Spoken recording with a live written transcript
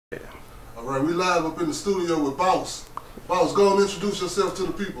All right, we live up in the studio with Boss. Boss, go and introduce yourself to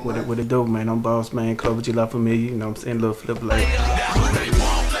the people, man. What it do, man? I'm Boss, man. Clover, G, Familia, you know what I'm saying? Lil Flip like.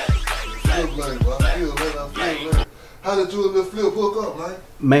 How did you and Lil Flip hook up, man?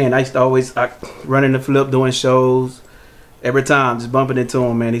 Man, I used to always running the Flip, doing shows. Every time, just bumping into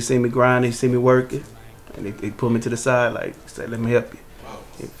him, man. He see me grinding, he see me working. And he put me to the side, like, said, let me help you.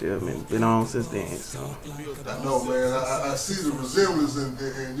 You feel me? Been on since then, so. I know, man. I see the resemblance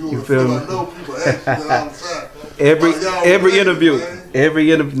in you and feel me? I know people ask you that all the time. Every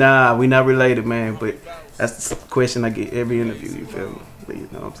interview, nah, we not related, man, but that's the question I get every interview, you feel me? But you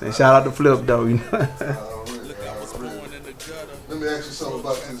know what I'm saying? Shout out to Flip, though, you know? Let me ask you something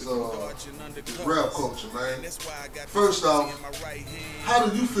about this rap culture, man. First off, how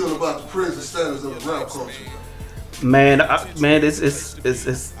do you feel about the present status of the rap culture? Man, it's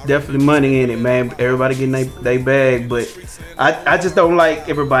definitely money in it, man. Everybody getting they bag, but I just don't like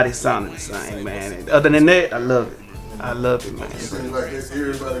everybody sounding the same, man. Other than that, I love it. I love it, man. It seems like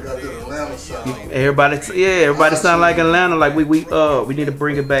everybody got that Atlanta sound. Everybody sound like Atlanta. Like we need to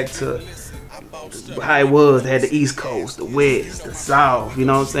bring it back to how it was. They had the East Coast, the West, the South. You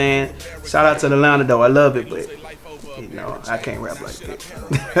know what I'm saying? Shout out to Atlanta though. I love it, but you know I can't rap like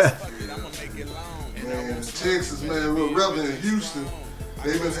that. Man, Texas, man, real rapping in Houston,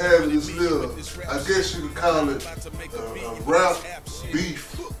 they've been having this little, I guess you could call it a rap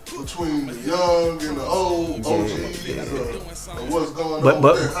beef between the young and the old OGs and what's going on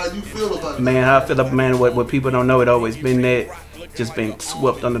there. How you feel about it? Man, how I feel about, man, what people don't know, it always been that, just been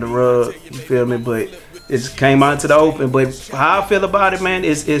swept under the rug, you feel me, but it just came out to the open. But how I feel about it, man,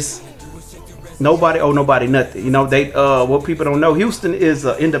 is nobody owe nobody nothing. You know, what people don't know, Houston is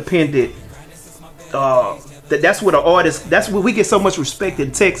an independent. That's what an artist. That's what we get so much respect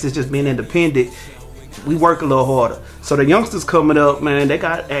in Texas, just being independent. We work a little harder. So the youngsters coming up, man, they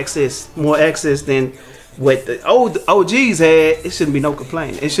got more access than what the old OGs had. It shouldn't be no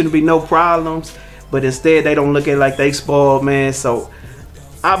complaint. It shouldn't be no problems. But instead, they don't look at it like they spoiled, man. So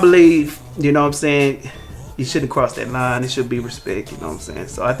I believe, you know what I'm saying, you shouldn't cross that line. It should be respect, you know what I'm saying.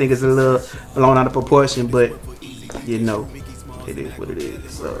 So I think it's a little blown out of proportion, but you know, it is what it is.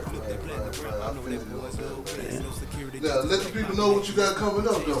 So. Yeah, let the people know what you got coming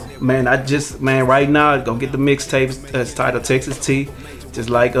up, though. Man, right now, gonna get the mixtapes. It's titled Texas T.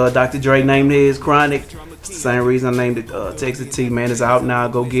 Just like Dr. Dre named his Chronic. It's the same reason I named it Texas T. Man, it's out now.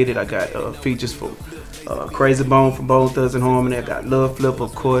 Go get it. I got features for Crazy Bone from Bone Thugs and Harmony. I got Lil Flip,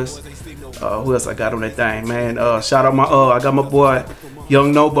 of course. Who else I got on that thing, man? Shout out I got my boy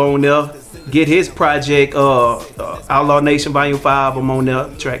Young Nobo on there. Get his project, Outlaw Nation Volume 5. I'm on there.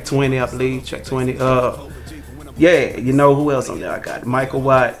 Track 20, I believe. Track 20. Yeah, you know who else on there? I got Michael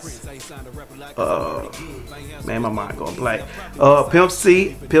Watts. Man, my mind going blank. Pimp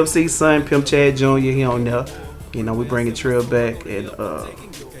C's son, Pimp Chad Jr. He on there. You know, we bringing Trill back and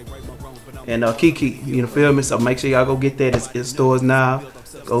Kiki. You know, feel me? So make sure y'all go get that. It's in stores now.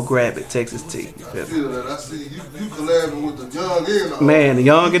 Go grab it, Texas T. You feel me? I feel that. I see you collabing with the young and the old. Man, the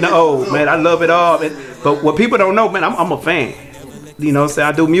young and the old. Man, I love it all. Man. But what people don't know, man, I'm a fan. You know what I'm saying?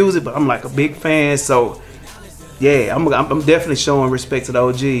 I do music, but I'm like a big fan. So. Yeah, I'm definitely showing respect to the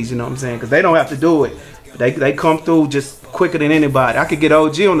OGs, you know what I'm saying? Because they don't have to do it. They come through just quicker than anybody. I could get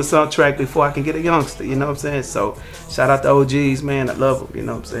OG on the soundtrack before I can get a youngster, you know what I'm saying? So, shout out to OGs, man. I love them, you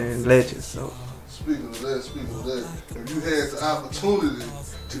know what I'm saying? Legends, so. Speaking of that, if you had the opportunity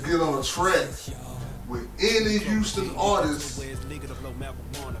to get on a track with any Houston artist,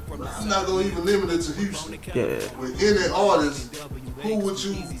 I'm not going to even limit it to Houston. Yeah. With any artist, who would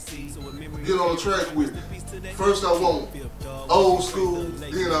you get on a track with? First I want old school,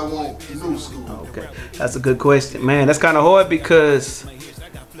 then I want new school. Okay, that's a good question. Man, that's kind of hard because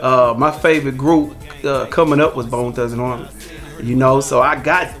my favorite group coming up was Bone Thugs and Harmony. You know, so I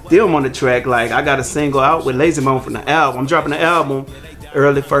got them on the track. Like, I got a single out with Lazy Bone from the album. I'm dropping the album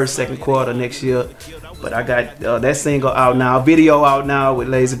early second quarter next year. But I got that single out now, video out now with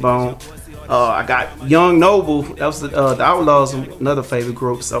Lazy Bone. I got Young Noble, that was the Outlaws, another favorite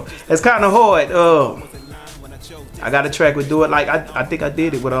group. So it's kind of hard. I got a track with Do It Like, I think I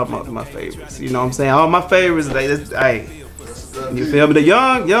did it with all my favorites. You know what I'm saying? All my favorites, hey, you feel me? The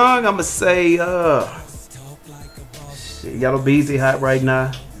young, I'ma say, shit, Yellow Beezy hot right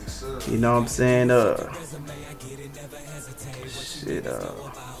now. You know what I'm saying? Shit,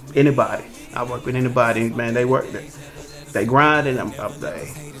 anybody. I work with anybody, man. They grind and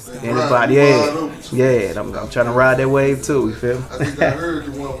anybody, yeah. I'm trying to ride that wave too. You feel me? I think I heard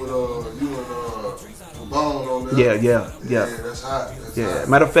the one with you and Bone on there. Yeah. That's hot. That's hot.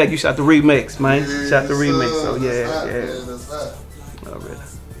 Matter of fact, you shot the remix, man. Yeah, Shot the remix, so that's hot, man. That's hot. Already.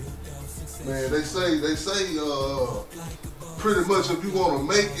 Man, they say, pretty much if you want to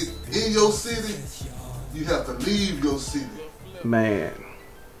make it in your city, you have to leave your city. Man,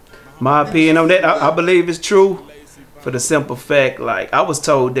 my opinion on that, I believe it's true for the simple fact, like, I was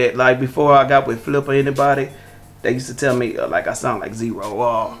told that, like, before I got with Flip or anybody, they used to tell me, like, I sound like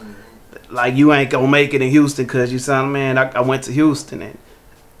zero. Like, you ain't gonna make it in Houston because you sound, man, I went to Houston and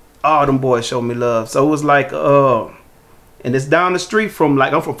all them boys showed me love. So it was like, and it's down the street from,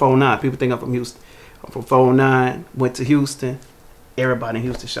 like, I'm from 409. People think I'm from Houston. I'm from 409, went to Houston. Everybody in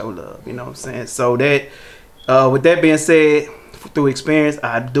Houston showed love, you know what I'm saying? So that, with that being said, through experience,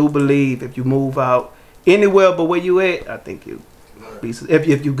 I do believe if you move out anywhere but where you at, I think you be,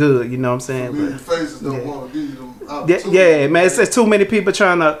 if you good, you know what I'm saying? But faces don't want to give you them opportunities. Yeah, man, it's just too many people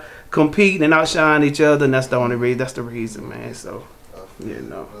trying to compete and outshine each other, and that's the only reason. That's the reason, man. So, you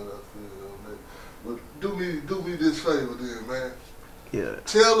know. But do me this favor, then, man. Yeah.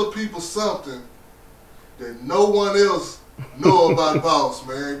 Tell the people something that no one else know about Boss,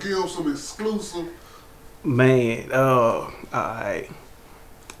 man. Give them some exclusive. Man, alright.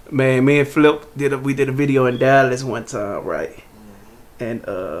 Man, me and Flip did a video in Dallas one time, right? And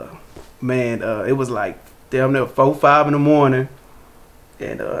man, it was like damn near 4, 5 in the morning,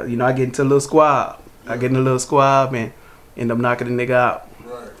 and you know, I get into a little squab. I get in a little squab and end up knocking the nigga out.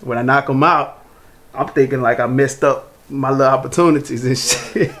 Right. When I knock him out, I'm thinking like I messed up my little opportunities and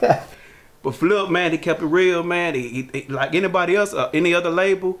shit. But Flip, man, he kept it real, man. He like anybody else, any other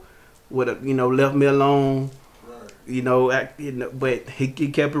label would have, you know, left me alone. Right. You know, but he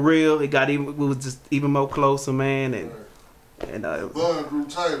kept it real. It was just even more closer, man. And and the bond grew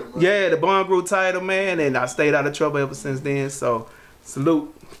tighter, man. Yeah, the bond grew tighter, man. And I stayed out of trouble ever since then. So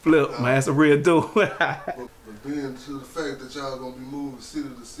salute, Flip, man. That's a real dude. But then to the fact that y'all gonna be moving city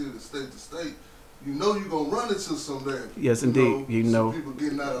to city, state to state, you know you're going to run into some that. Yes, indeed. You know. Some people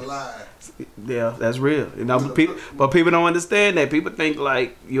getting out alive. Yeah, that's real. You know, but people don't understand that. People think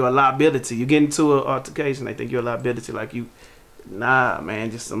like you're a liability. You get into an altercation, they think you're a liability. Like you, nah, man,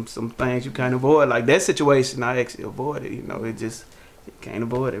 just some things you can't avoid. Like that situation, I actually avoided. You know, you can't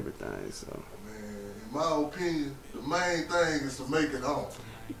avoid everything. So. Man, in my opinion, the main thing is to make it home.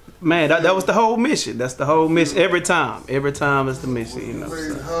 Man, that was the whole mission. That's the whole mission. Every time is the mission. You know.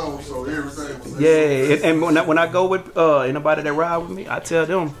 So everything was yeah, and when I go with anybody that ride with me, I tell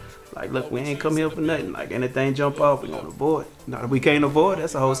them like, look, we ain't come here for nothing. Like anything jump off, we gonna avoid. Now, if we can't avoid,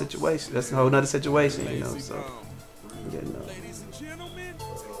 that's a whole situation. That's a whole nother situation. You know. So, you know.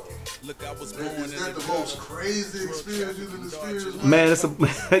 Is that the most crazy experience you've experienced? Man, it's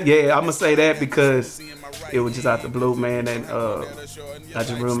yeah, I'm gonna say that because it was just out the blue, man. And I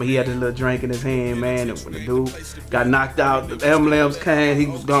just remember he had a little drink in his hand, man. And when the dude got knocked out, the ambulance came, he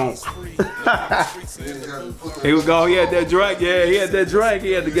was gone. He was gone. He had that drink. Yeah, he had that drink.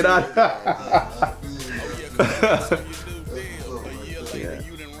 He had to get out.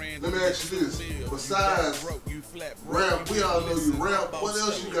 Let me ask you this. Besides rap, we all know you rap. What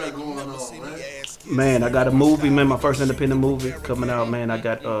else you got going on, man? Man, I got a movie, man. My first independent movie coming out, man. I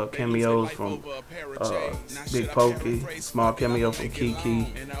got cameos from Big Pokey, small cameo from Kiki,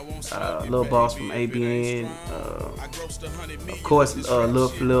 Lil Boss from ABN, of course, Lil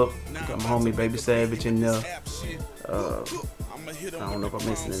Flip. Got my homie Baby Savage in there. I don't know if I'm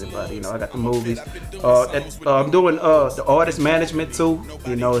missing anybody. You know, I got the movies. I'm doing the artist management too.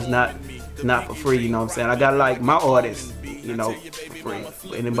 You know, it's not for free. You know what I'm saying? I got like my artists, you know, for free.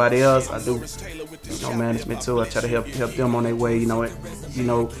 For anybody else, I do, you know, management too. I try to help them on their way. You know,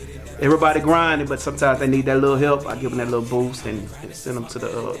 everybody grinding, but sometimes they need that little help. I give them that little boost and send them to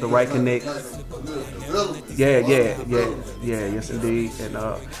the right connect. Yeah, yes indeed. And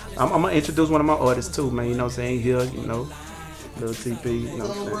I'm gonna introduce one of my artists too, man. You know what I'm saying? Here, you know. Lil T P, you know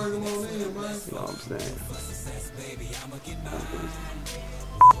what I'm saying? You know what I'm saying?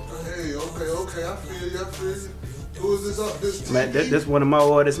 Hey, okay, I feel you. Who is this? Man, this one of my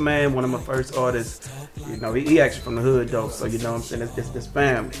artists, man. One of my first artists. You know, he actually from the hood though, so you know what I'm saying? It's this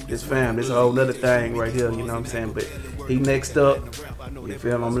family. This a whole other thing right here, you know what I'm saying? But he next up. You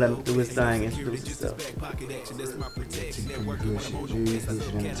feel me? I'm letting him do his thing, introduce himself.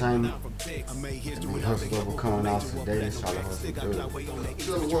 Entertainment. Hustle Over coming out today.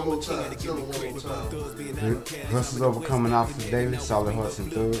 Tell him one more time. Hustle Over coming out today. Solid Hustle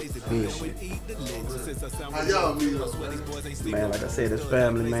Thug. How y'all meet up, man? Like I said, it's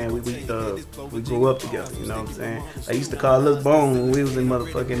family, man. We grew up together. You know what I'm saying? I used to call Lil Bone when we was in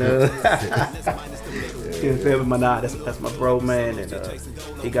motherfucking you feel me? Nah, that's my bro, man, and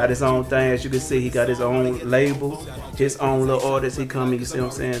he got his own thing. As you can see, he got his own label, his own little artists. He coming, you see what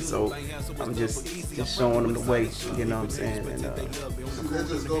I'm saying? So I'm just showing him the way. You know what I'm saying? And that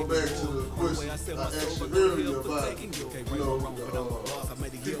just go back to the question I asked you earlier about,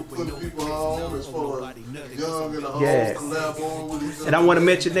 people putting people on as far as young and the old collab on with each other. And I want to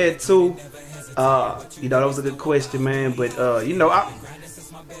mention that too. That was a good question, man. But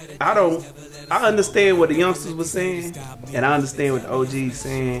I understand what the youngsters were saying, and I understand what the OGs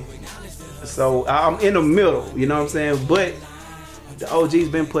saying. So I'm in the middle, you know what I'm saying? But the OGs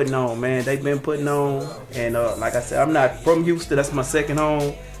been putting on, man. They've been putting on, and like I said, I'm not from Houston. That's my second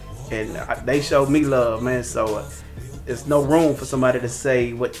home, and they showed me love, man. So there's no room for somebody to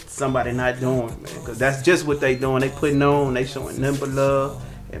say what somebody not doing, man, because that's just what they doing. They putting on, they showing nothing but love,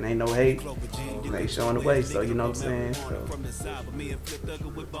 and ain't no hate. They showing the way, so you know what I'm saying. So.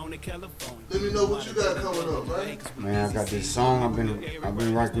 Let me know what you got coming up, man. Man, I got this song. I've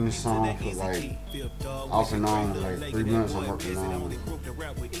been writing this song for like off and on, like 3 months. I'm working on, it's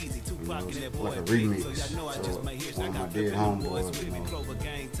like a remix. So one of my dead homeboys,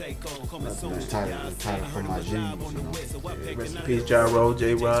 that's the title for my G's. Yeah, rest in peace, Gyro,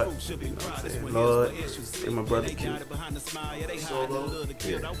 J Rock. You know what I'm saying, Lord, and my brother Q.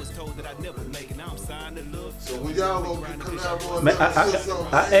 So when y'all gonna come out on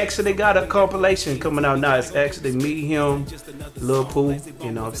I actually got a compilation coming out now. It's actually me, him, Lil Pooh,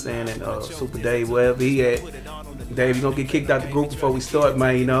 you know what I'm saying, and Super Dave, wherever he at. Dave, you gonna get kicked out the group before we start,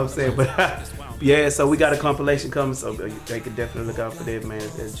 man, you know what I'm saying? But yeah, so we got a compilation coming, so they can definitely look out for that, man.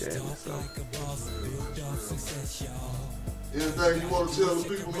 That's jamming, so. Anything you want to tell the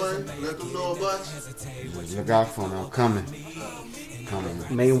people, man? Let them know about you. Look out for them. I'm coming.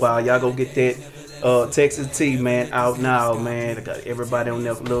 Meanwhile, y'all go get that Texas T, man, out now, man. I got everybody on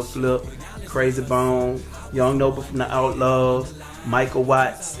there, Lil Flip, Crazy Bone, Young Noble from the Outlaws, Michael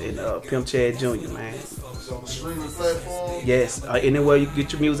Watts, and Pimp Chad Jr., man. So on the streaming platform? Yes, anywhere you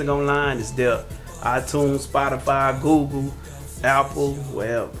get your music online, it's there. iTunes, Spotify, Google, Apple,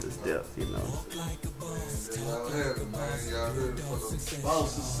 wherever, it's there, you know. Y'all have it, man. Y'all heard it from the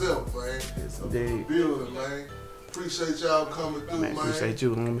boss himself, man. Yes, indeed. Building, man. Appreciate y'all coming through, man. Appreciate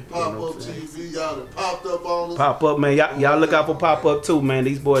you, homie. POPUPTV, y'all done popped up on us. Pop Up, man. Y'all look out for Pop Up too, man.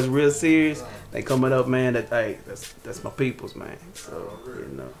 These boys real serious. They coming up, man. That's my peoples, man. So, you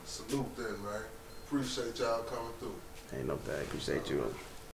know. Salute them, man. Appreciate y'all coming through. Ain't no thing. Appreciate you.